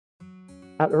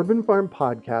At Urban Farm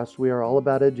Podcast, we are all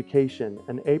about education,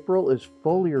 and April is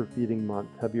foliar feeding month.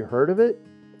 Have you heard of it?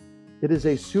 It is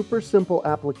a super simple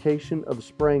application of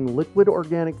spraying liquid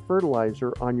organic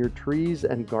fertilizer on your trees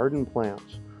and garden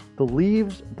plants. The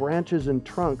leaves, branches, and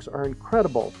trunks are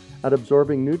incredible at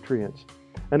absorbing nutrients.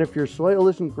 And if your soil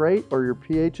isn't great or your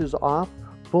pH is off,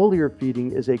 foliar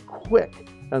feeding is a quick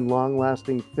and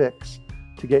long-lasting fix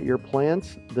to get your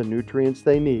plants the nutrients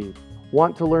they need.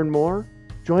 Want to learn more?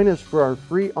 Join us for our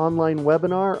free online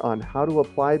webinar on how to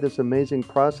apply this amazing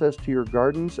process to your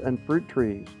gardens and fruit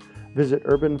trees. Visit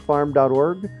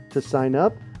urbanfarm.org to sign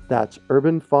up. That's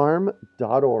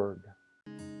urbanfarm.org.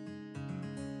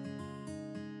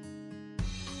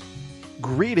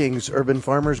 Greetings, urban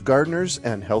farmers, gardeners,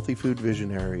 and healthy food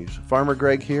visionaries. Farmer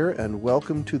Greg here, and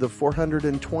welcome to the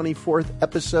 424th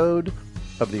episode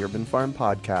of the Urban Farm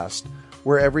Podcast,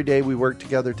 where every day we work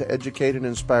together to educate and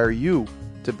inspire you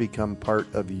to become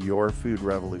part of your food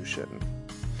revolution.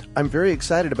 I'm very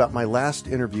excited about my last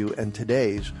interview and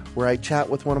today's, where I chat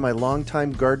with one of my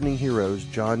longtime gardening heroes,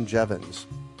 John Jeavons.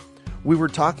 We were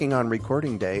talking on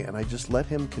recording day, and I just let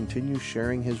him continue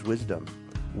sharing his wisdom.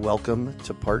 Welcome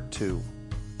to part 2.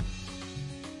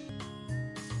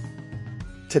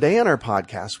 Today on our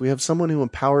podcast, we have someone who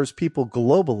empowers people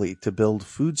globally to build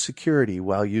food security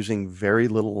while using very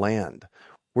little land.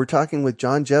 We're talking with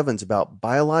John Jeavons about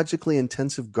biologically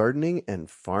intensive gardening and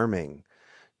farming.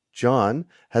 John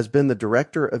has been the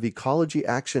director of Ecology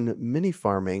Action Mini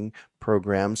Farming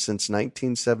Program since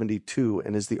 1972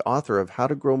 and is the author of How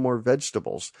to Grow More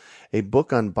Vegetables, a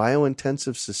book on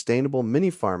biointensive sustainable mini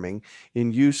farming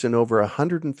in use in over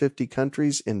 150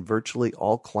 countries in virtually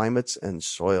all climates and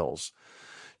soils.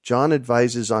 John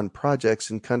advises on projects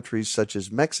in countries such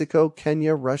as Mexico,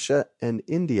 Kenya, Russia, and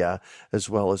India, as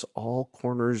well as all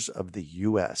corners of the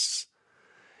U.S.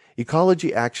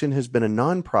 Ecology Action has been a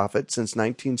nonprofit since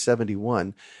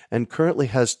 1971 and currently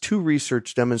has 2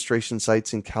 research demonstration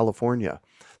sites in California.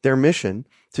 Their mission,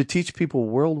 to teach people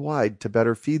worldwide to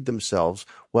better feed themselves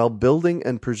while building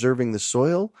and preserving the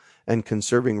soil and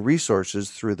conserving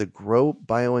resources through the Grow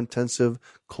Biointensive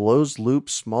closed-loop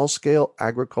small-scale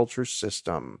agriculture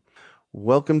system.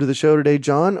 Welcome to the show today,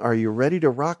 John. Are you ready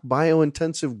to rock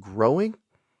biointensive growing?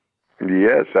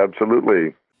 Yes,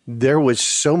 absolutely. There was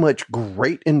so much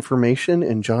great information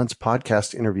in John's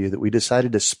podcast interview that we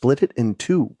decided to split it in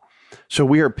 2. So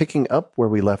we are picking up where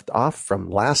we left off from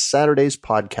last Saturday's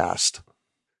podcast.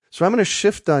 So I'm going to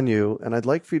shift on you, and I'd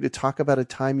like for you to talk about a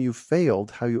time you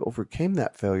failed, how you overcame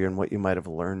that failure, and what you might have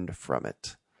learned from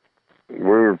it.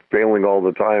 We're failing all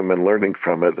the time and learning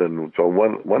from it. And so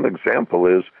one example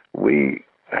is we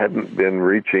hadn't been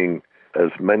reaching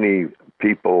as many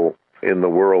people in the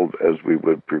world as we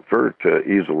would prefer to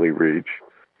easily reach,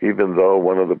 even though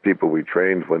one of the people we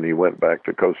trained when he went back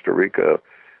to Costa Rica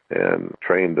and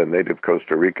trained the native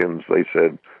Costa Ricans, they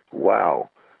said, wow,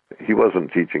 he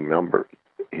wasn't teaching numbers.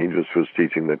 He just was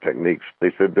teaching the techniques.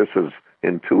 They said, this is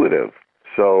intuitive.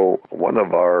 So one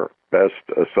of our best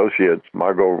associates,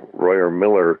 Margot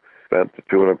Royer-Miller, spent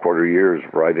 2.25 years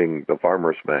writing the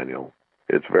Farmer's Manual.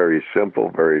 It's very simple,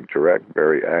 very direct,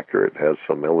 very accurate, has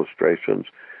some illustrations,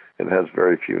 and has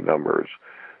very few numbers.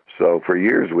 So for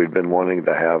years we've been wanting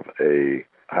to have a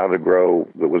how to grow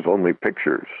that was only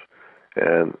pictures.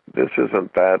 And this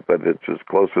isn't that, but it's as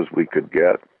close as we could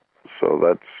get. So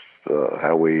that's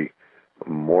how we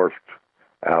morphed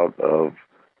out of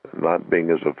not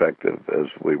being as effective as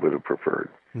we would have preferred.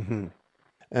 Mm-hmm.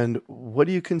 And what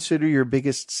do you consider your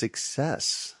biggest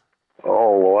success?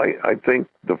 Oh, well, I think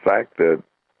the fact that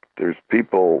there's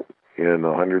people in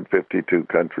 152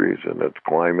 countries, and it's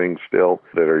climbing still,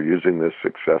 that are using this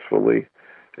successfully.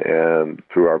 And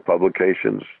through our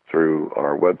publications, through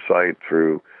our website,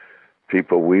 through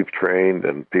people we've trained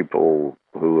and people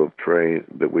who have trained,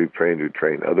 that we've trained who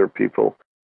train other people.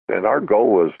 And our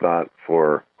goal was not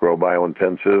for Grow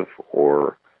Biointensive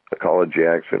or Ecology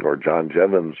Action or John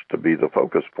Jeavons to be the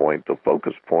focus point. The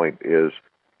focus point is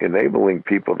enabling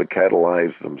people to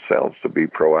catalyze themselves to be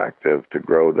proactive, to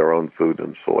grow their own food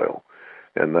and soil.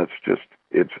 And that's just,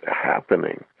 it's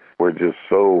happening. We're just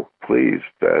so pleased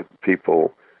that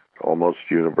people almost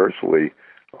universally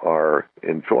are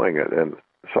enjoying it. And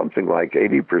something like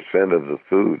 80% of the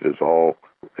food is all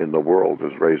in the world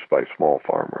is raised by small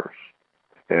farmers.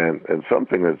 And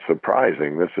something that's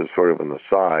surprising, this is sort of an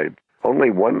aside,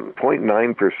 only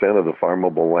 1.9% of the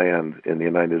farmable land in the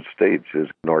United States is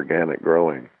in organic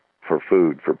growing for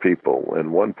food, for people, and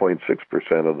 1.6%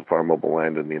 of the farmable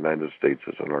land in the United States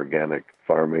is in organic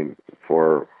farming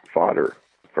for fodder,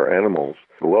 for animals.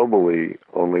 Globally,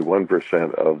 only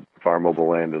 1% of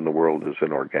farmable land in the world is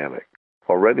in organic.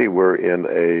 Already we're in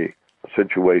a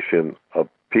situation of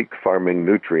peak farming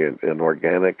nutrient in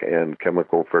organic and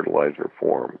chemical fertilizer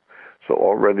form. So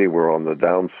already we're on the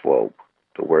downslope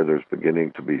to where there's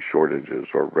beginning to be shortages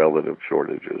or relative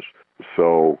shortages.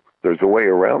 So there's a way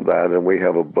around that, and we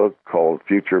have a book called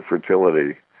Future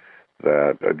Fertility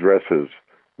that addresses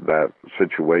that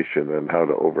situation and how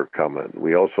to overcome it.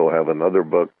 We also have another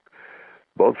book,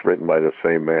 both written by the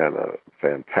same man, a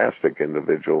fantastic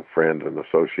individual, friend, and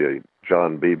associate,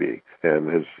 John Beebe. And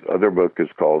his other book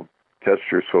is called Test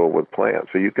Your Soil with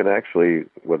Plants. So you can actually,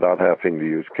 without having to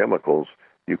use chemicals,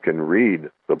 you can read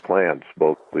the plants,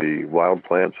 both the wild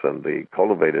plants and the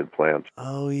cultivated plants.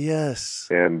 Oh, yes.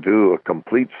 And do a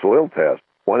complete soil test.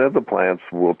 One of the plants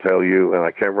will tell you, and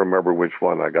I can't remember which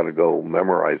one, I got to go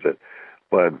memorize it,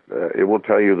 but it will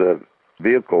tell you that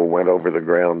vehicle went over the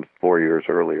ground 4 years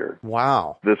earlier.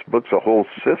 Wow. This book's a whole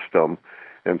system,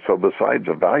 and so besides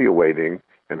evaluating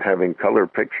and having color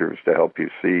pictures to help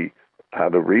you see how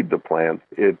to read the plant,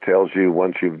 it tells you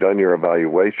once you've done your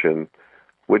evaluation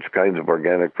which kinds of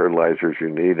organic fertilizers you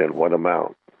need and what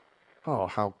amount. Oh,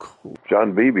 how cool.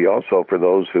 John Beebe also, for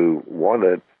those who want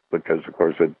it, because, of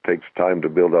course, it takes time to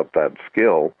build up that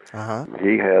skill,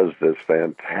 he has this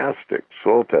fantastic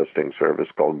soil testing service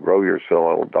called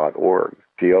growyoursoil.org.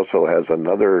 He also has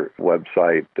another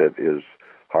website that is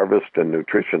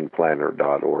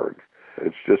harvestandnutritionplanner.org.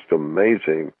 It's just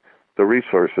amazing the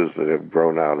resources that have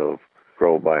grown out of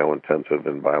grow biointensive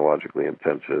and biologically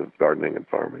intensive gardening and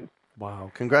farming.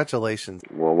 Wow. Congratulations.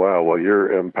 Well, wow. Well, you're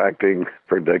impacting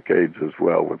for decades as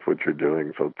well with what you're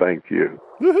doing, so thank you.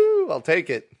 Woohoo! I'll take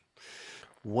it.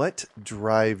 What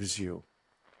drives you?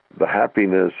 The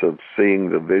happiness of seeing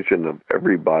the vision of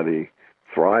everybody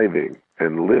thriving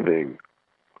and living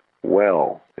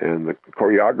well, and the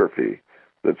choreography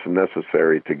that's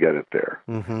necessary to get it there.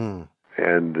 Mm-hmm.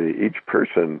 And each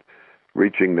person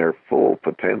reaching their full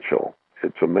potential.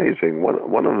 It's amazing.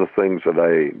 One of the things that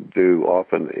I do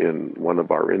often in one of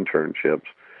our internships,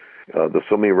 the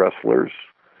sumi wrestlers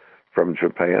from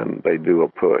Japan, they do a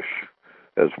push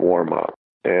as warm-up.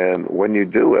 And when you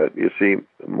do it, you see,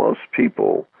 most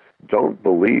people don't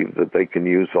believe that they can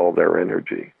use all their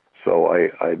energy. So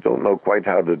I don't know quite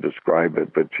how to describe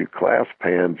it, but you clasp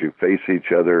hands, you face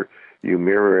each other, you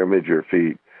mirror image your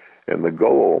feet, and the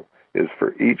goal is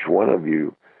for each one of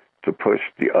you to push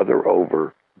the other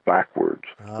over backwards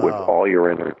with all your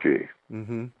energy.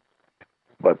 Mm-hmm.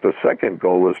 But the second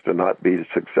goal is to not be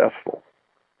successful.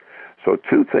 So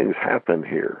two things happen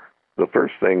here. The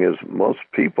first thing is most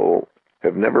people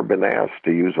have never been asked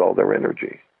to use all their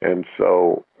energy. And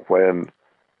so when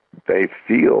they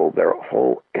feel their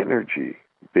whole energy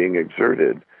being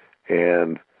exerted,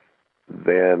 and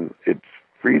then it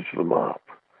frees them up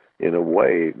in a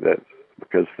way that,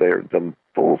 because they're the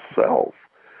full self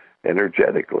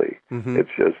energetically,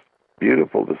 it's just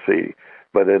beautiful to see.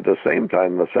 But at the same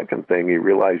time, the second thing, you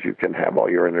realize you can have all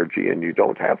your energy and you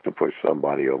don't have to push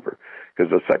somebody over,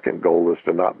 because the second goal is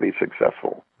to not be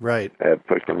successful at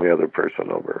pushing the other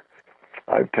person over.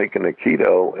 I've taken a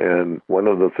keto, and one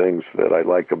of the things that I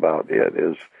like about it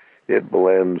is it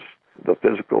blends the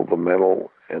physical, the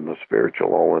mental, and the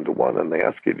spiritual all into one, and they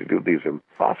ask you to do these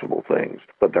impossible things,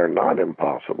 but they're not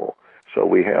impossible. So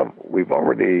we've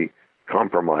already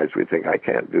compromised. We think, I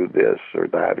can't do this or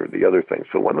that or the other thing.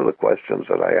 So one of the questions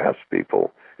that I ask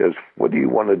people is, what do you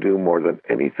want to do more than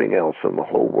anything else in the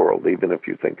whole world, even if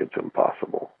you think it's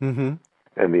impossible? Mm-hmm.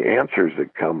 And the answers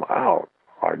that come out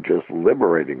are just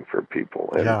liberating for people.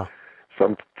 And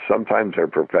sometimes they're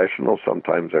professional,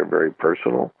 sometimes they're very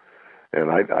personal. And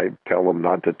I tell them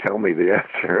not to tell me the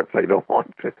answer if they don't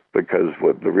want to, because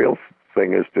what the real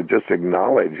thing is to just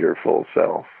acknowledge your full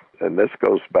self. And this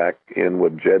goes back in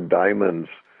with Jed Diamond's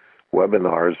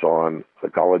webinars on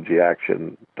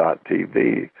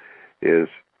ecologyaction.tv, is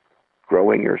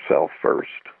growing yourself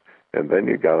first. And then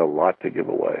you got a lot to give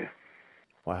away.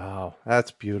 Wow,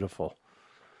 that's beautiful.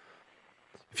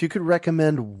 If you could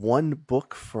recommend one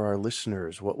book for our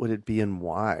listeners, what would it be and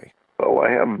why? Oh, I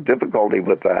have difficulty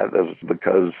with that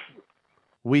because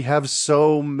we have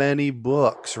so many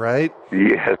books, right?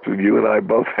 Yes, you and I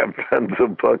both have tons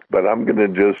of books, but I'm going to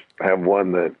just have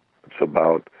one that's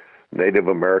about Native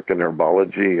American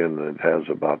herbology, and it has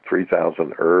about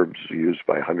 3,000 herbs used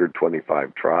by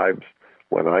 125 tribes.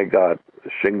 When I got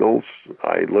shingles,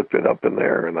 I looked it up in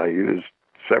there, and I used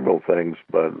several things,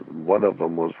 but one of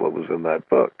them was what was in that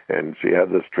book. And she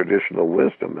had this traditional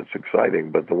wisdom. It's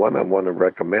exciting, but the one I want to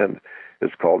recommend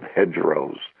is called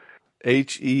Hedgerows.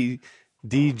 HEDGEROWS?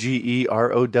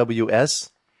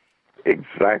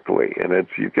 Exactly. And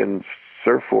you can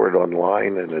surf for it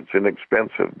online, and it's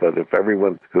inexpensive. But if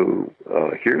everyone who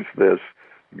hears this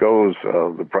goes,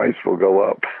 the price will go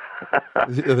up.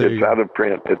 There It's you out go. of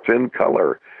print. It's in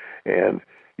color. And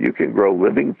you can grow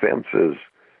living fences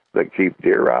that keep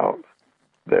deer out,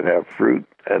 that have fruit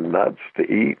and nuts to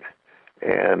eat,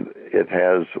 and it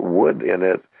has wood in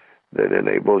it that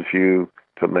enables you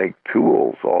to make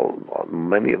tools,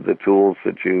 many of the tools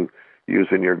that you use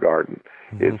in your garden.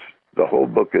 Mm-hmm. The whole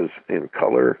book is in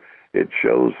color. It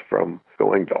shows from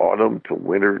going to autumn to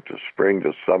winter to spring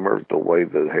to summer, the way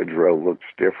the hedgerow looks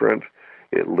different.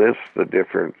 It lists the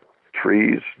different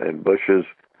trees and bushes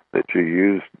that you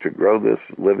use to grow this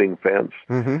living fence.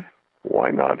 Mm-hmm.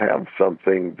 Why not have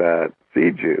something that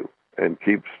feeds you and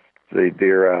keeps the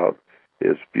deer out,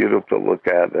 is beautiful to look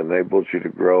at, enables you to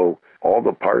grow all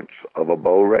the parts of a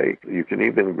bow rake. You can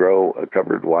even grow a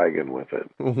covered wagon with it.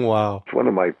 Wow. It's one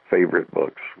of my favorite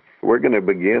books. We're going to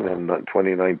begin in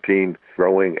 2019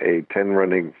 growing a 10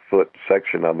 running foot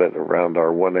section of it around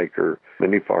our 1 acre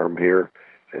mini farm here.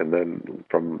 And then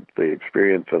from the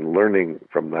experience and learning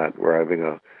from that, we're having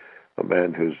a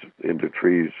man who's into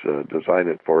trees design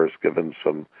it for us, given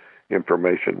some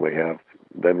information we have.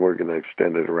 Then we're going to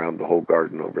extend it around the whole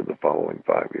garden over the following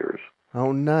 5 years.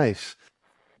 Oh, nice.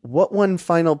 What one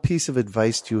final piece of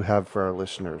advice do you have for our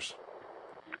listeners?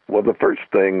 Well, the first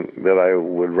thing that I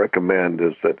would recommend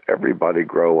is that everybody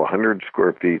grow 100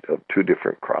 square feet of 2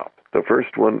 different crops. The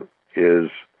first one is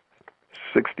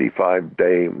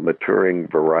 65-day maturing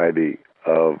variety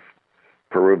of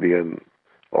Peruvian,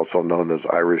 also known as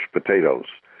Irish potatoes.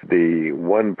 The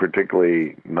one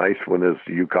particularly nice one is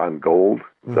Yukon Gold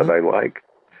that I like.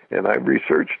 And I've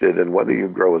researched it, and whether you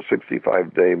grow a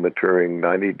 65-day maturing,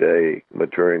 90-day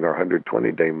maturing, or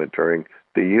 120-day maturing,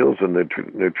 the yields and the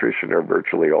nutrition are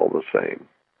virtually all the same.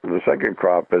 And the second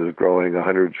crop is growing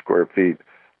 100 square feet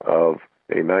of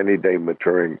a 90-day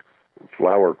maturing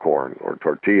flour corn or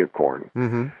tortilla corn.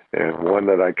 And one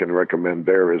that I can recommend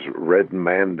there is red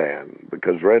mandan,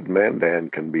 because red mandan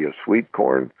can be a sweet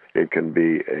corn, it can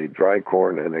be a dry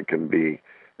corn, and it can be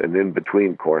an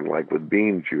in-between corn. Like with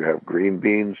beans, you have green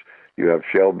beans, you have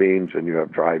shell beans, and you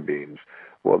have dry beans.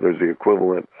 Well, there's the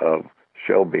equivalent of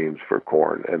shell beans for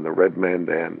corn, and the red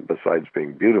mandan, besides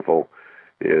being beautiful,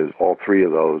 is all 3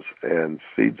 of those, and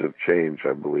Seeds of Change,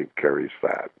 I believe, carries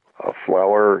that. A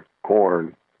flour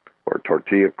corn or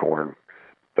tortilla corn,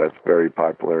 that's very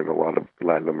popular in a lot of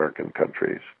Latin American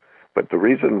countries. But the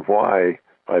reason why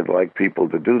I'd like people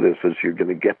to do this is you're going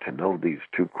to get to know these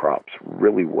 2 crops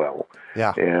really well.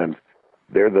 Yeah. And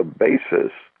they're the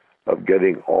basis of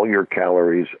getting all your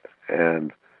calories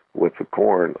and, with the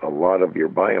corn, a lot of your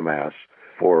biomass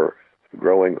for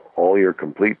growing all your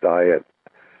complete diet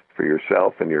for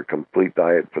yourself and your complete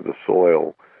diet for the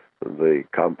soil, the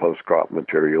compost crop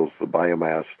materials, the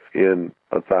biomass, in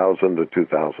 1,000 to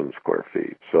 2,000 square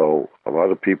feet. So a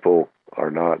lot of people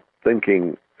are not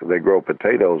thinking, they grow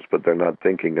potatoes, but they're not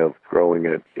thinking of growing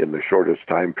it in the shortest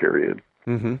time period.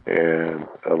 And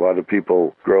a lot of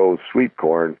people grow sweet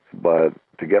corn, but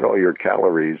to get all your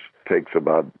calories takes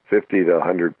about 50 to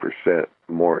 100%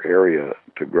 more area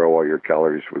to grow all your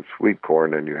calories with sweet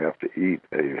corn, and you have to eat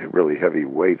a really heavy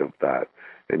weight of that.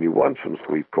 And you want some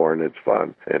sweet corn, it's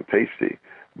fun and tasty,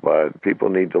 but people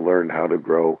need to learn how to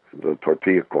grow the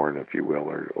tortilla corn, if you will,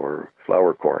 or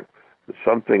flour corn.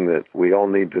 Something that we all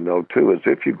need to know, too, is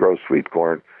if you grow sweet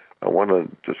corn, I want to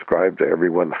describe to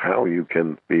everyone how you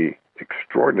can be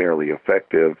extraordinarily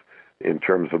effective in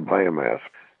terms of biomass.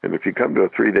 And if you come to a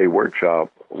 3-day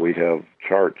workshop, we have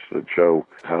charts that show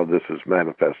how this is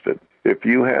manifested. If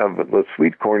you have, the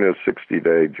sweet corn is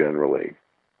 60-day generally.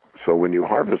 So when you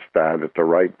harvest that at the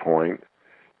right point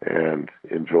and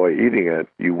enjoy eating it,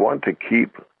 you want to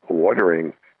keep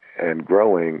watering and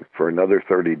growing for another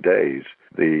 30 days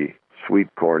the sweet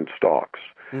corn stalks.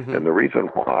 And the reason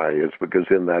why is because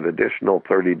in that additional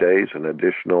 30 days, an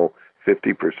additional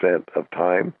 50% of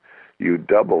time, you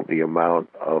double the amount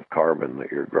of carbon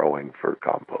that you're growing for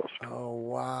compost. Oh,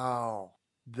 wow.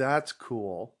 That's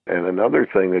cool. And another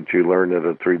thing that you learn at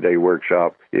a 3-day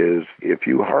workshop is if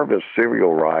you harvest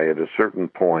cereal rye at a certain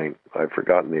point, I've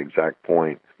forgotten the exact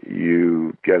point,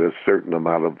 you get a certain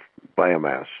amount of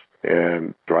biomass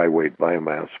and dry weight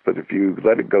biomass. But if you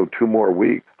let it go 2 more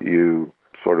weeks, you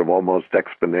sort of almost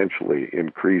exponentially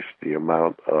increase the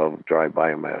amount of dry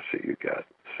biomass that you get.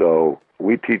 So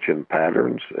we teach in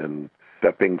patterns and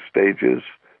stepping stages.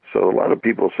 So a lot of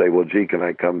people say, well, gee, can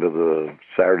I come to the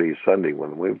Saturday, Sunday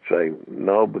one? We would say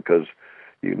no, because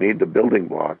you need the building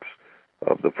blocks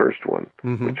of the first one,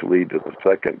 which lead to the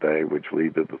second day, which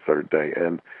lead to the third day.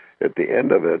 And at the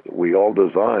end of it, we all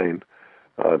design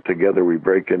together. We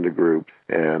break into groups,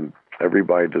 and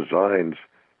everybody designs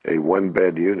a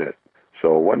 1-bed unit.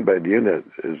 So a one-bed unit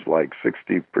is like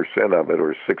 60% of it,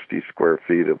 or 60 square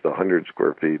feet of the 100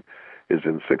 square feet is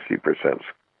in 60%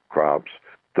 crops.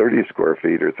 30 square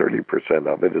feet or 30%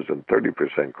 of it is in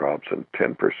 30% crops, and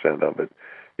 10% of it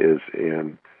is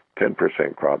in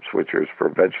 10% crops, which is for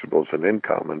vegetables and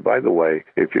income. And by the way,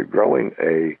 if you're growing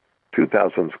a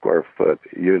 2,000 square foot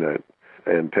unit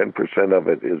and 10% of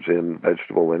it is in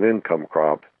vegetable and income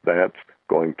crop, that's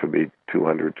going to be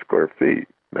 200 square feet.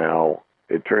 Now,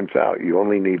 it turns out you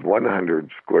only need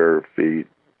 100 square feet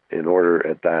in order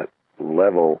at that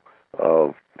level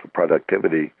of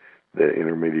productivity, the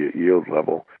intermediate yield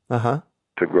level,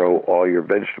 to grow all your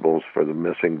vegetables for the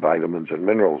missing vitamins and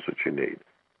minerals that you need.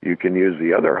 You can use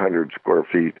the other 100 square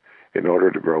feet in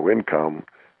order to grow income,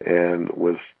 and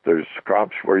there's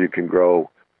crops where you can grow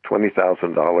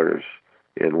 $20,000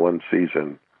 in one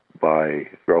season by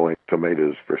growing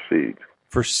tomatoes for seed.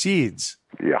 For seeds?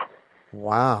 Yeah.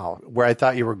 Wow. Where I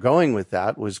thought you were going with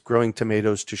that was growing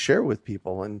tomatoes to share with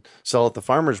people and sell at the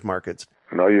farmers markets.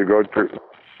 No, you grow for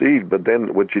seed, but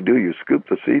then what you do, you scoop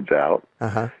the seeds out,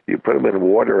 you put them in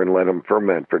water and let them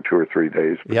ferment for 2 or 3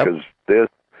 days, because this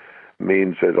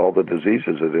means that all the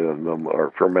diseases that are in them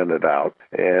are fermented out.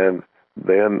 And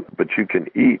then, but you can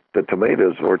eat the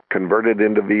tomatoes or convert it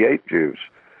into V8 juice.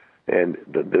 And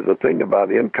the thing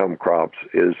about income crops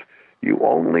is you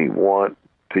only want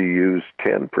to use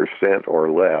 10% or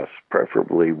less,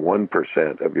 preferably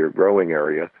 1% of your growing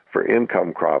area for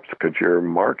income crops, because you're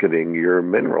marketing your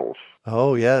minerals.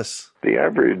 Oh, yes. The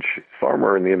average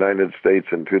farmer in the United States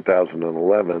in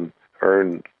 2011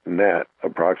 earned net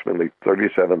approximately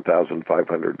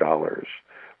 $37,500,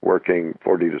 working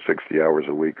 40 to 60 hours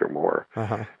a week or more.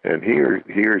 And he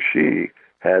or she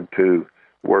had to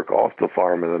work off the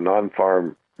farm in a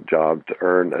non-farm job to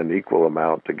earn an equal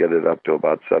amount to get it up to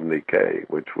about $70K,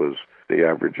 which was the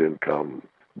average income.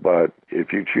 But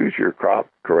if you choose your crop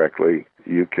correctly,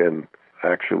 you can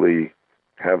actually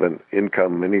have an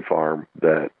income mini farm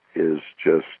that is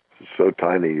just so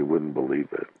tiny you wouldn't believe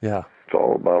it. Yeah. It's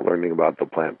all about learning about the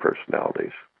plant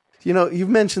personalities. You know, you've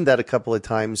mentioned that a couple of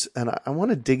times, and I want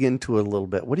to dig into it a little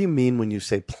bit. What do you mean when you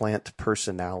say plant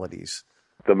personalities?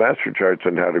 The master charts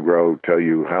on how to grow tell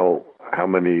you how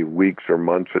many weeks or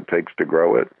months it takes to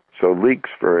grow it. So leeks,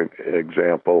 for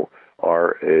example,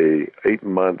 are a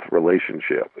 8-month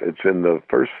relationship. It's in the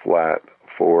first flat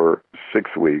for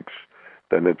 6 weeks,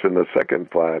 then it's in the second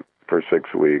flat for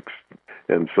 6 weeks.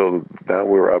 And so now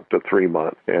we're up to 3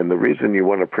 months. And the reason you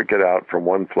want to prick it out from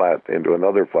one flat into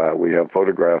another flat, we have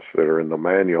photographs that are in the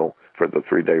manual for the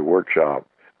 3-day workshop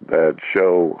that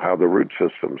show how the root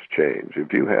systems change.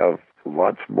 If you have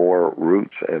lots more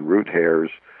roots and root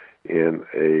hairs in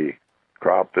a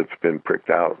crop that's been pricked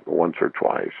out once or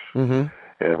twice,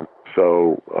 and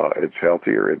so it's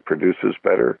healthier, it produces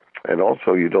better, and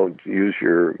also you don't use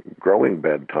your growing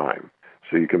bed time.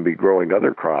 So you can be growing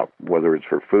other crop, whether it's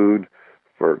for food,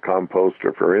 for compost,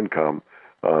 or for income,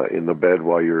 in the bed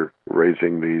while you're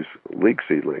raising these leek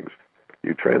seedlings.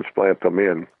 You transplant them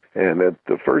in, and at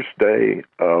the first day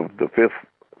of the 5th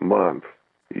month,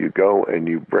 you go and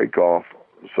you break off.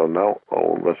 So now,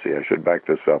 let's see, I should back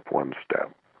this up one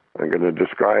step. I'm going to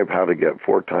describe how to get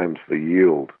 4 times the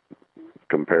yield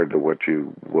compared to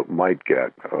what might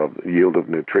get of yield of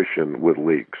nutrition with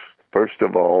leeks. First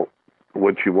of all,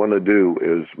 what you want to do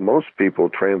is most people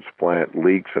transplant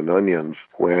leeks and onions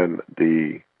when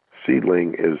the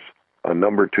seedling is a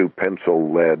number 2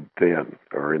 pencil lead thin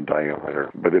or in diameter.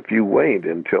 But if you wait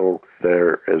until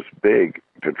they're as big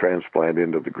to transplant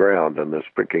into the ground, and this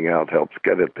pricking out helps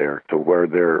get it there to where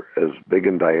they're as big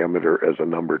in diameter as a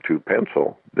number 2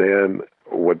 pencil, then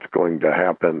what's going to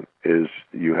happen is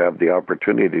you have the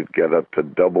opportunity to get up to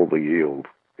double the yield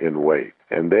in weight.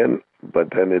 But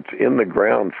then it's in the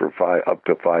ground for up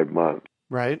to 5 months.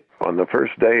 Right. On the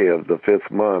first day of the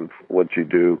 5th month, what you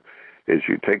do is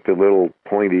you take the little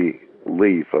pointy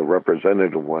leaf, a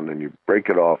representative one, and you break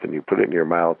it off and you put it in your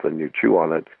mouth and you chew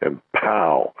on it, and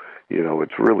pow,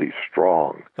 it's really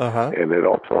strong. And it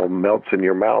also melts in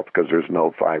your mouth because there's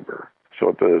no fiber. So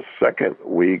at the 2nd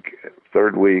week,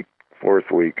 3rd week,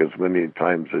 4th week, as many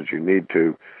times as you need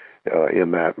to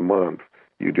in that month,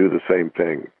 you do the same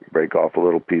thing. Break off a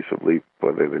little piece of leaf,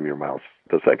 put it in your mouth.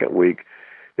 The 2nd week,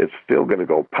 it's still going to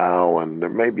go pow, and there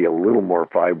may be a little more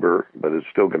fiber, but it's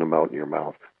still going to melt in your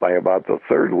mouth. By about the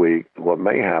 3rd week, what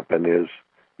may happen is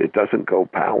it doesn't go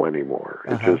pow anymore.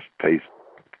 It just tastes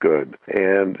good.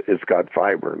 And it's got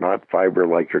fiber, not fiber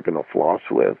like you're going to floss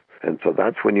with. And so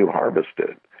that's when you harvest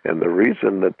it. And the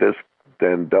reason that this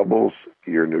then doubles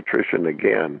your nutrition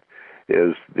again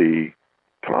is the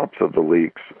tops of the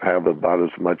leeks have about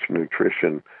as much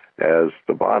nutrition as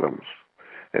the bottoms.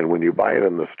 And when you buy it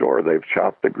in the store, they've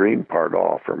chopped the green part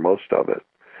off, or most of it.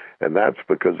 And that's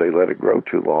because they let it grow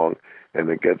too long, and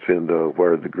it gets into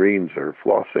where the greens are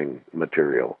flossing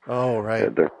material. Oh, right.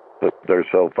 And they're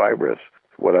so fibrous.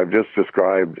 What I've just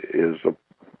described is a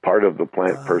part of the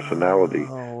plant personality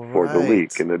for the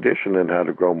leek. In addition on how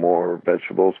to grow more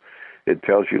vegetables, it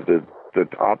tells you the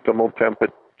optimal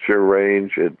temperature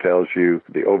range. It tells you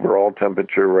the overall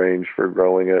temperature range for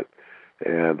growing it,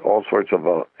 and all sorts of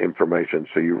information.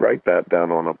 So you write that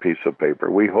down on a piece of paper.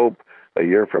 We hope a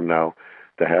year from now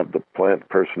to have the plant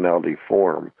personality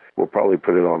form. We'll probably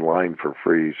put it online for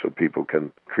free so people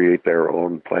can create their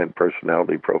own plant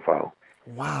personality profile.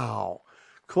 Wow.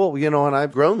 Cool. And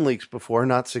I've grown leeks before,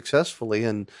 not successfully.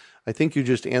 And I think you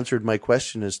just answered my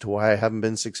question as to why I haven't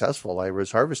been successful. I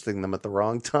was harvesting them at the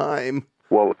wrong time.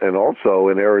 Well, and also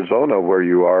in Arizona where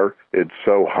you are, it's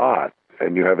so hot,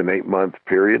 and you have an 8-month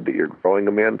period that you're growing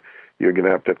them in. You're going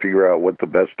to have to figure out what the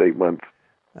best 8-month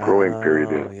growing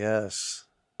period is. Yes.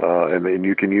 And then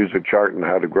you can use a chart on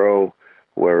how to grow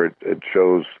where it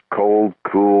shows cold,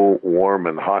 cool, warm,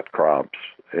 and hot crops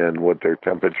and what their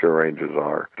temperature ranges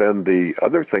are. Then the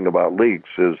other thing about leeks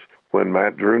is when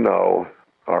Matt Druno,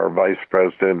 our vice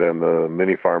president and the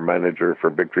mini farm manager for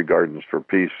Victory Gardens for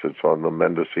Peace, that's on the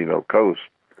Mendocino coast,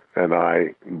 and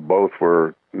I both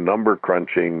were number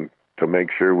crunching to make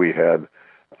sure we had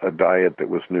a diet that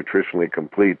was nutritionally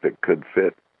complete that could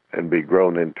fit and be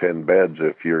grown in 10 beds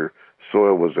if your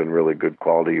soil was in really good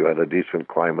quality, you had a decent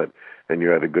climate, and you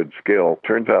had a good skill.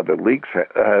 Turns out that leeks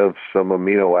have some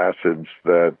amino acids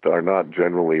that are not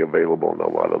generally available in a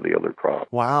lot of the other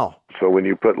crops. Wow. So when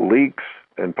you put leeks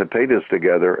and potatoes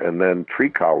together and then tree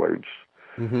collards,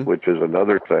 which is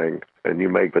another thing, and you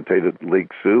make potato leek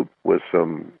soup with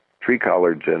some tree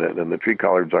collards in it, and the tree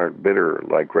collards aren't bitter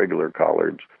like regular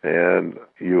collards, and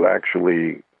you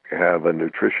actually have a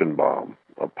nutrition bomb,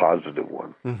 a positive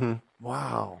one.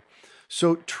 Wow.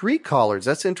 So tree collards,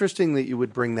 that's interesting that you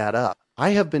would bring that up. I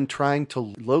have been trying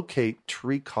to locate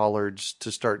tree collards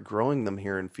to start growing them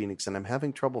here in Phoenix, and I'm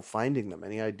having trouble finding them.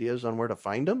 Any ideas on where to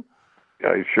find them?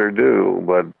 I sure do,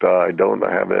 but I don't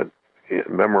have it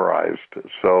memorized.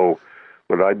 So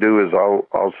what I do is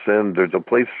I'll send, there's a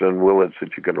place in Willits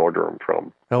that you can order them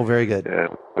from. Oh, very good. And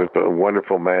there's a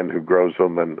wonderful man who grows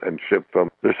them and ships them.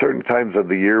 There's certain times of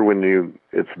the year when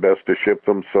it's best to ship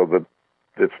them so that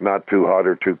it's not too hot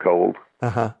or too cold.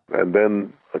 And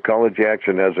then Ecology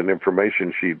Action has an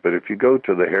information sheet, but if you go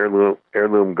to the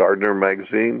Heirloom Gardener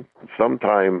magazine,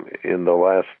 sometime in the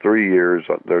last 3 years,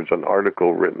 there's an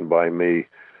article written by me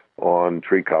on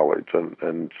tree collards,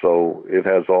 and so it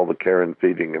has all the care and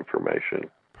feeding information.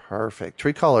 Perfect.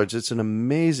 Tree collards, it's an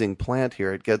amazing plant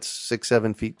here. It gets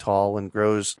 6-7 feet tall and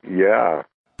grows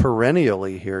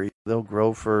perennially here. They'll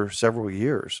grow for several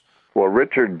years. Well,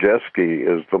 Richard Jeske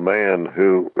is the man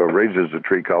who raises the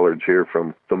tree collards here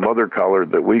from the mother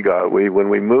collard that we got. When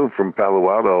we moved from Palo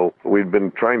Alto, we'd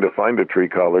been trying to find a tree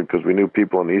collard because we knew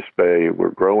people in East Bay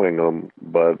were growing them,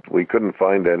 but we couldn't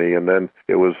find any. And then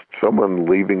it was someone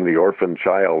leaving the orphan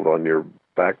child on your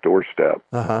back doorstep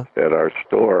at our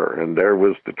store, and there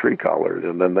was the tree collard.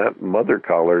 And then that mother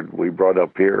collard we brought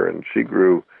up here, and she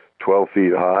grew 12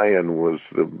 feet high and was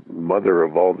the mother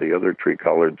of all the other tree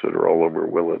collards that are all over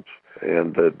Willits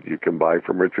and that you can buy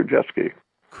from Richard Jeske.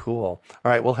 Cool.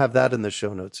 All right, we'll have that in the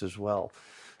show notes as well.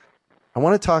 I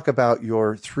want to talk about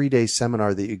your 3-day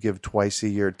seminar that you give twice a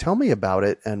year. Tell me about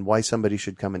it and why somebody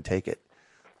should come and take it.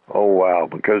 Oh, wow,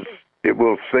 because it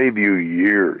will save you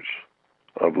years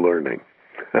of learning,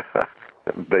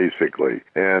 basically.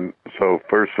 And so,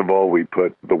 first of all, we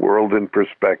put the world in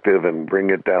perspective and bring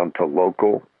it down to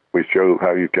local. We show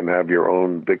how you can have your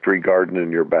own victory garden in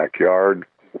your backyard.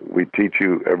 We teach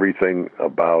you everything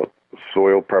about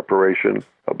soil preparation,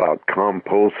 about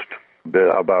compost,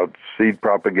 about seed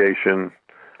propagation,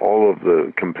 all of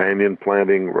the companion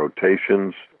planting,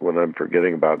 rotations, when I'm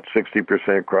forgetting about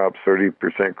 60% crops,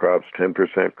 30% crops,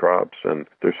 10% crops. And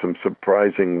there's some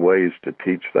surprising ways to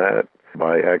teach that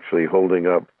by actually holding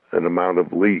up an amount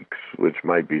of leeks, which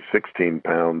might be 16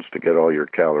 pounds to get all your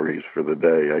calories for the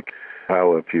day. Like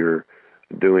how if you're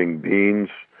doing beans,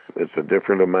 it's a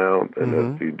different amount,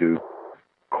 and if you do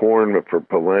corn for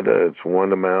polenta, it's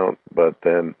one amount, but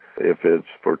then if it's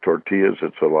for tortillas,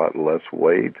 it's a lot less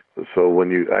weight. So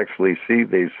when you actually see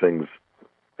these things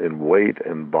in weight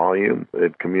and volume,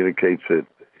 it communicates it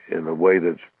in a way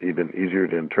that's even easier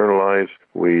to internalize.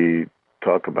 We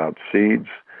talk about seeds,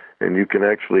 and you can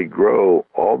actually grow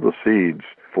all the seeds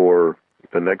for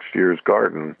the next year's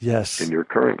garden in your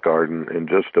current garden in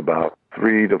just about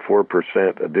 3 to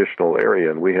 4% additional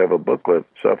area. And we have a booklet,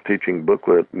 self-teaching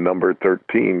booklet number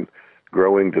 13,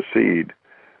 Growing to Seed,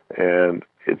 And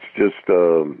it's just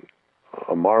a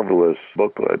marvelous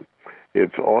booklet.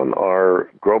 It's on our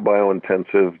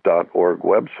growbiointensive.org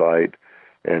website,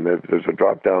 and there's a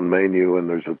drop-down menu, and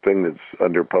there's a thing that's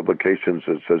under publications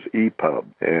that says EPUB,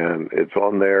 and it's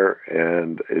on there,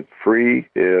 and it's free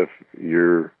if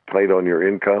you're tight on your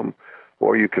income,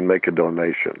 or you can make a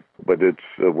donation. But it's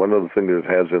one of the things it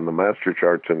has in the master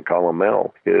charts in column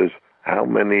L is how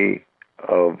many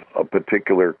of a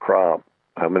particular crop,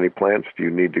 how many plants do you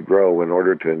need to grow in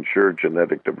order to ensure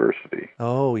genetic diversity?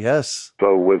 Oh, yes.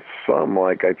 So with some,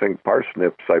 like I think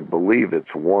parsnips, I believe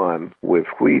it's 1. With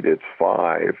wheat, it's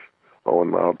 5. Oh,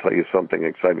 and I'll tell you something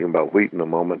exciting about wheat in a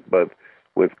moment. But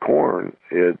with corn,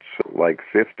 it's like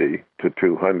 50 to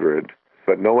 200.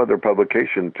 But no other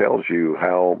publication tells you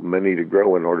how many to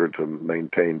grow in order to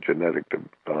maintain genetic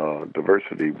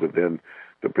diversity within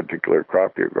the particular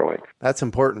crop you're growing. That's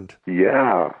important.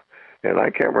 Yeah. And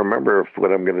I can't remember if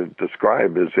what I'm going to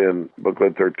describe is in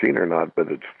booklet 13 or not,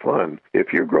 but it's fun.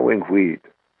 If you're growing wheat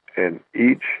and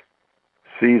each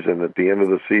season, at the end of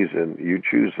the season, you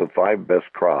choose the 5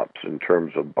 best crops in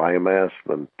terms of biomass,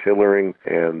 the tillering,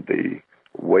 and the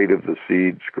weight of the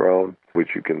seeds grown,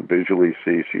 which you can visually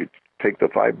see. So you take the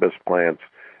 5 best plants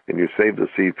and you save the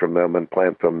seed from them and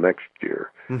plant them next year.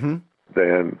 Mm-hmm.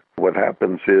 Then what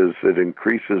happens is it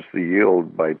increases the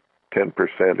yield by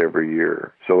 10% every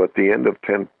year. So at the end of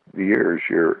 10 years,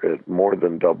 you're at more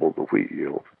than double the wheat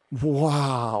yield.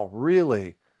 Wow,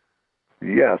 really?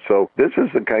 Yeah, so this is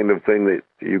the kind of thing that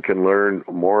you can learn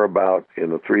more about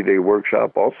in a 3-day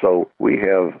workshop. Also, we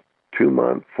have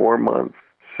 2-month, 4-month,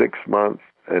 6-month,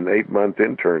 and 8-month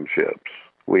internships.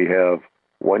 We have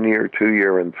 1-year,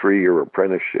 2-year, and 3-year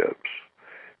apprenticeships.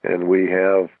 And we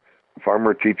have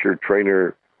farmer, teacher,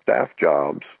 trainer, staff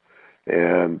jobs.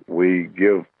 And we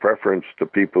give preference to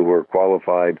people who are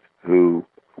qualified who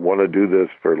want to do this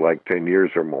for like 10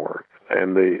 years or more.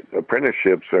 And the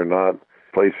apprenticeships are not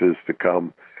places to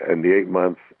come, and the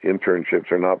 8-month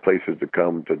internships are not places to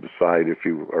come to decide if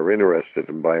you are interested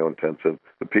in biointensive.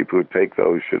 The people who take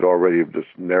those should already have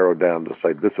just narrowed down to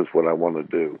say, this is what I want to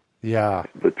do. Yeah.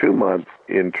 The 2-month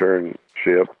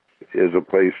internship is a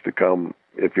place to come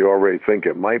if you already think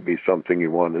it might be something you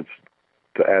want. It's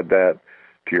to add that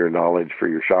to your knowledge for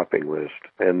your shopping list.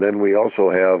 And then we also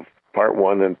have part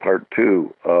 1 and part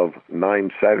 2 of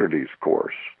 9 Saturdays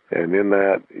course. And in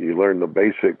that, you learn the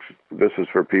basics. This is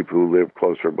for people who live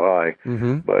closer by.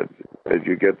 Mm-hmm. But as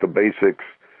you get the basics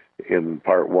in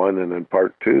part 1 and in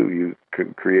part 2, you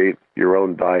can create your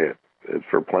own diet. It's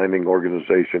for planning,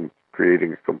 organization,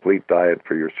 creating a complete diet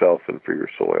for yourself and for your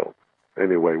soil.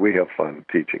 Anyway, we have fun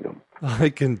teaching them. I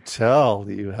can tell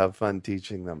that you have fun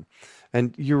teaching them.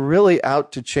 And you're really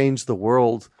out to change the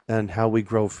world and how we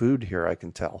grow food here, I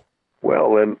can tell.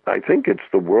 Well, and I think it's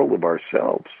the world of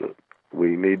ourselves that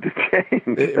we need to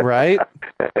change. Right?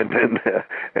 and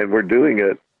we're doing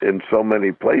it in so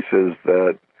many places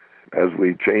that as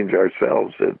we change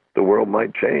ourselves, the world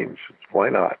might change. Why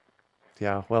not?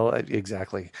 Yeah, well,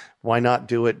 exactly. Why not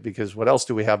do it? Because what else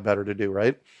do we have better to do,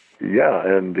 right? Yeah,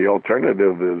 and the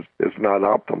alternative is not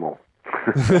optimal.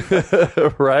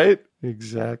 Right?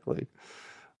 Exactly.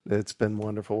 It's been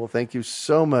wonderful. Well, thank you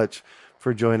so much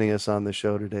for joining us on the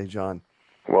show today, John.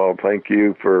 Well, thank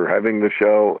you for having the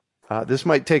show. This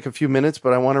might take a few minutes,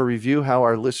 but I want to review how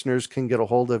our listeners can get a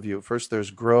hold of you. First, there's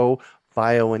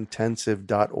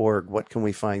growbiointensive.org. What can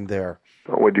we find there?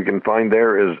 What you can find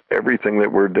there is everything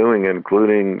that we're doing,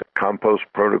 including compost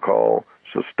protocol,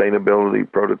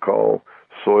 sustainability protocol,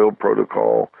 soil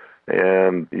protocol,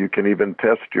 and you can even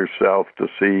test yourself to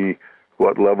see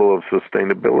what level of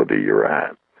sustainability you're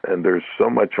at. And there's so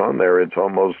much on there, it's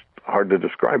almost hard to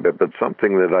describe it, but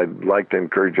something that I'd like to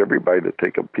encourage everybody to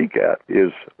take a peek at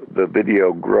is the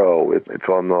video Grow. It's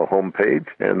on the homepage,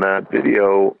 and that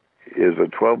video is a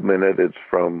 12-minute. It's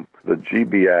from the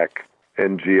GBAC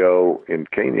NGO in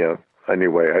Kenya.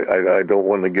 Anyway, I don't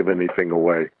want to give anything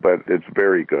away, but it's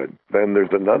very good. Then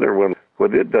there's another one.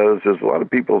 What it does is a lot of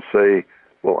people say,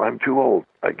 well, I'm too old.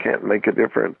 I can't make a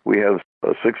difference. We have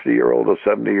a 60-year-old, a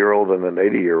 70-year-old, and an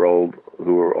 80-year-old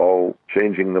who are all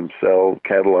changing themselves,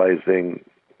 catalyzing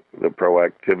the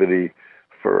proactivity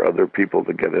for other people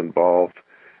to get involved.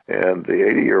 And the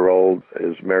 80-year-old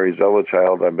is Mary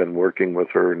Zelichild. I've been working with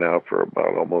her now for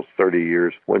about almost 30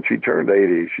 years. When she turned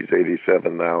 80, she's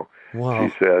 87 now, wow.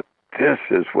 She said, this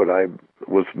is what I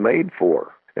was made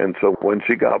for. And so when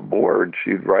she got bored,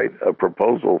 she'd write a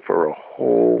proposal for a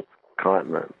whole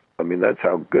continent. I mean, that's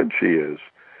how good she is.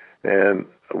 And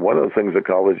one of the things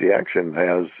Ecology Action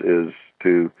has is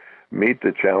to meet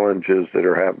the challenges that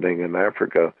are happening in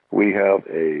Africa. We have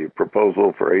a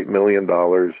proposal for $8 million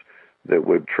that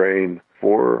would train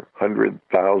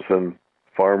 400,000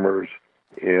 farmers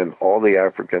in all the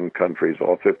African countries,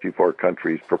 all 54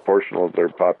 countries, proportional to their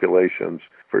populations,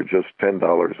 for just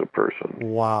 $10 a person.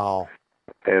 Wow.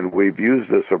 And we've used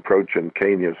this approach in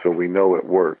Kenya, so we know it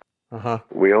works. Uh-huh.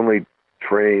 We only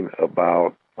train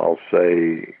about, I'll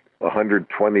say,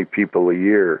 120 people a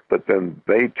year, but then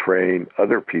they train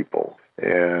other people.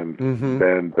 And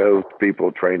then those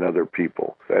people train other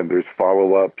people. And there's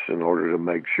follow-ups in order to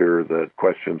make sure that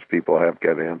questions people have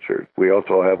get answered. We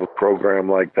also have a program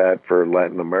like that for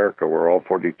Latin America, where all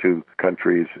 42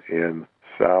 countries in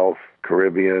South,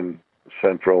 Caribbean,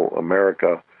 Central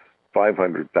America,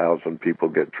 500,000 people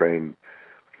get trained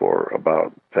for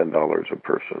about $10 a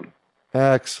person.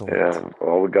 Excellent. And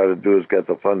all we got to do is get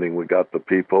the funding. We got the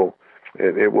people.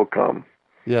 It will come.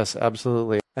 Yes,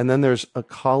 absolutely. And then there's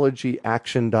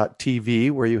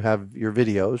ecologyaction.tv where you have your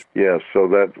videos. Yes, so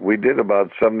that we did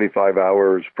about 75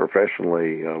 hours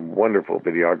professionally. A wonderful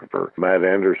videographer, Matt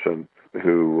Anderson,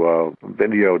 who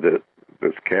videoed it,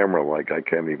 this camera, like I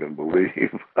can't even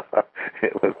believe.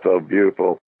 It was so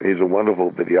beautiful. He's a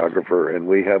wonderful videographer, and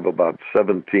we have about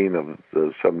 17 of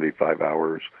the 75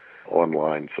 hours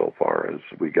online so far. As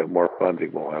we get more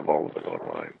funding, we'll have all of it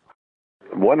online.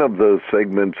 One of the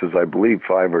segments is, I believe,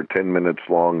 5 or 10 minutes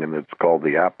long, and it's called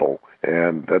The Apple.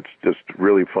 And that's just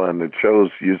really fun. It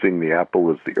shows, using the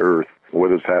apple as the earth,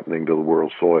 what is happening to the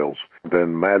world's soils.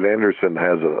 Then Matt Anderson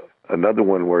has another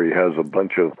one where he has a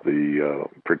bunch of the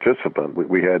participants.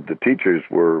 We had the teachers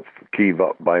were key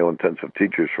biointensive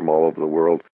teachers from all over the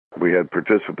world. We had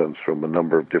participants from a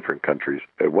number of different countries.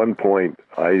 At one point,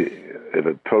 at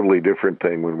a totally different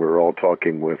thing, when we were all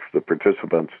talking with the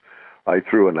participants, I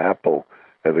threw an apple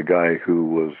at a guy who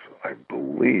was, I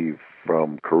believe,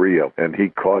 from Korea, and he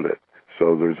caught it.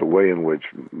 So there's a way in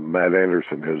which Matt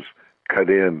Anderson has cut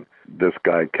in this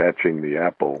guy catching the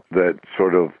apple that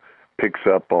sort of picks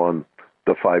up on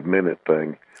the 5-minute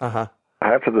thing. Uh-huh.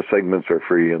 Half of the segments are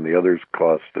free, and the others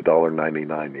cost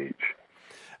 $1.99 each.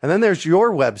 And then there's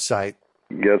your website.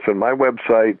 Yes, and my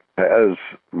website has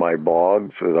my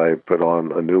blogs that I put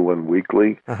on, a new one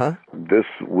weekly. Uh-huh. This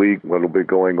week, what will be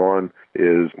going on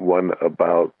is one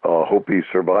about Hopi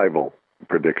survival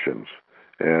predictions.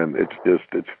 And it's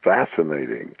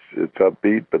fascinating. It's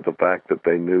upbeat, but the fact that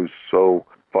they knew so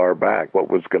far back what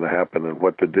was going to happen and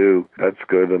what to do, that's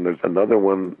good. And there's another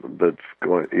one that's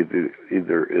going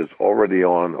either is already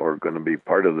on or going to be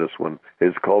part of this one.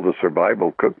 It's called the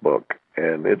Survival Cookbook.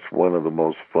 And it's one of the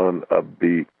most fun,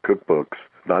 upbeat cookbooks,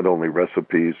 not only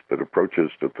recipes, but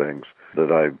approaches to things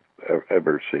that I've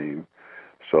ever seen.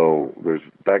 So there's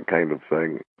that kind of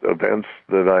thing. Events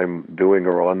that I'm doing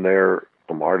are on there.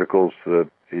 Some articles that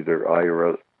either I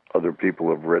or other people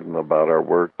have written about our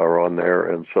work are on there.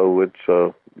 And so it's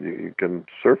you can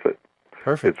surf it.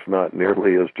 Perfect. It's not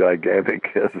nearly as gigantic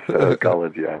as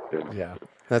Ecology Action. Yeah.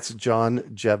 That's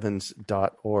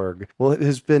johnjeavons.org. Well, it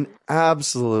has been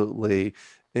absolutely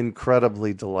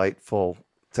incredibly delightful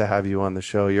to have you on the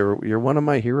show. You're one of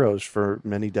my heroes for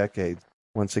many decades.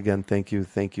 Once again, thank you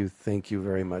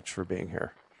very much for being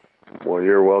here. Well,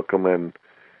 you're welcome, and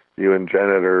you and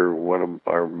Janet are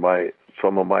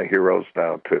some of my heroes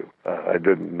now too. I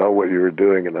didn't know what you were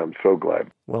doing, and I'm so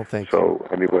glad. Well, thank you. So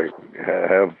anyway,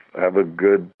 have a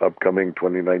good upcoming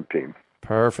 2019.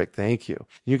 Perfect. Thank you.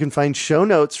 You can find show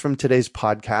notes from today's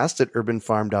podcast at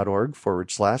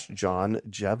urbanfarm.org/John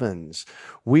Jeavons.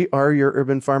 We are your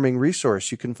urban farming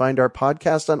resource. You can find our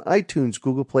podcast on iTunes,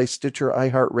 Google Play, Stitcher,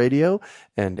 iHeartRadio,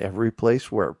 and every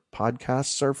place where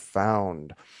podcasts are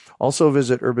found. Also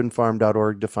visit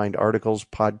urbanfarm.org to find articles,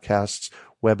 podcasts,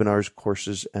 webinars,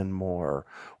 courses, and more.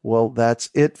 Well,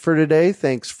 that's it for today.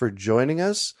 Thanks for joining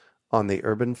us on the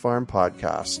Urban Farm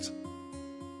Podcast.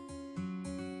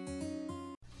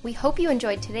 We hope you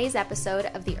enjoyed today's episode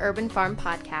of the Urban Farm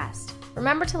Podcast.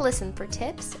 Remember to listen for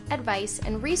tips, advice,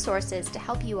 and resources to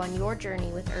help you on your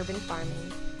journey with urban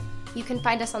farming. You can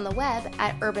find us on the web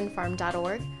at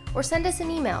urbanfarm.org or send us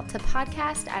an email to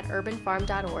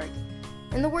podcast@urbanfarm.org.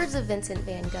 In the words of Vincent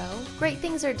van Gogh, great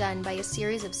things are done by a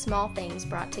series of small things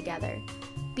brought together.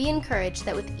 Be encouraged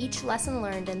that with each lesson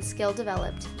learned and skill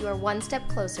developed, you are one step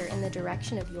closer in the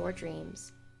direction of your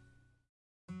dreams.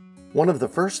 One of the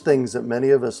first things that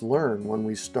many of us learn when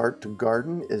we start to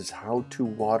garden is how to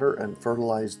water and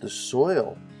fertilize the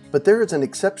soil. But there is an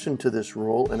exception to this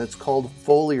rule, and it's called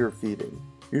foliar feeding.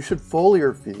 You should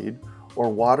foliar feed or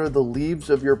water the leaves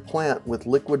of your plant with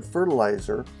liquid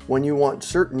fertilizer when you want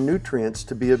certain nutrients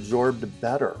to be absorbed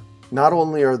better. Not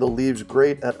only are the leaves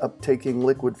great at uptaking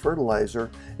liquid fertilizer,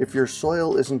 if your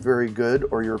soil isn't very good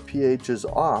or your pH is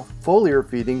off, foliar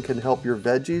feeding can help your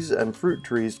veggies and fruit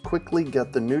trees quickly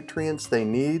get the nutrients they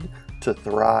need to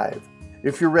thrive.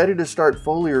 If you're ready to start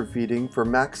foliar feeding for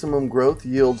maximum growth,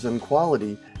 yields, and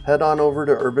quality, head on over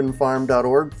to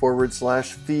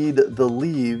urbanfarm.org/feed the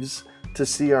leaves to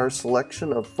see our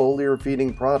selection of foliar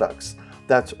feeding products.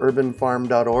 That's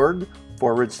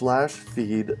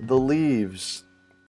urbanfarm.org/feed the leaves.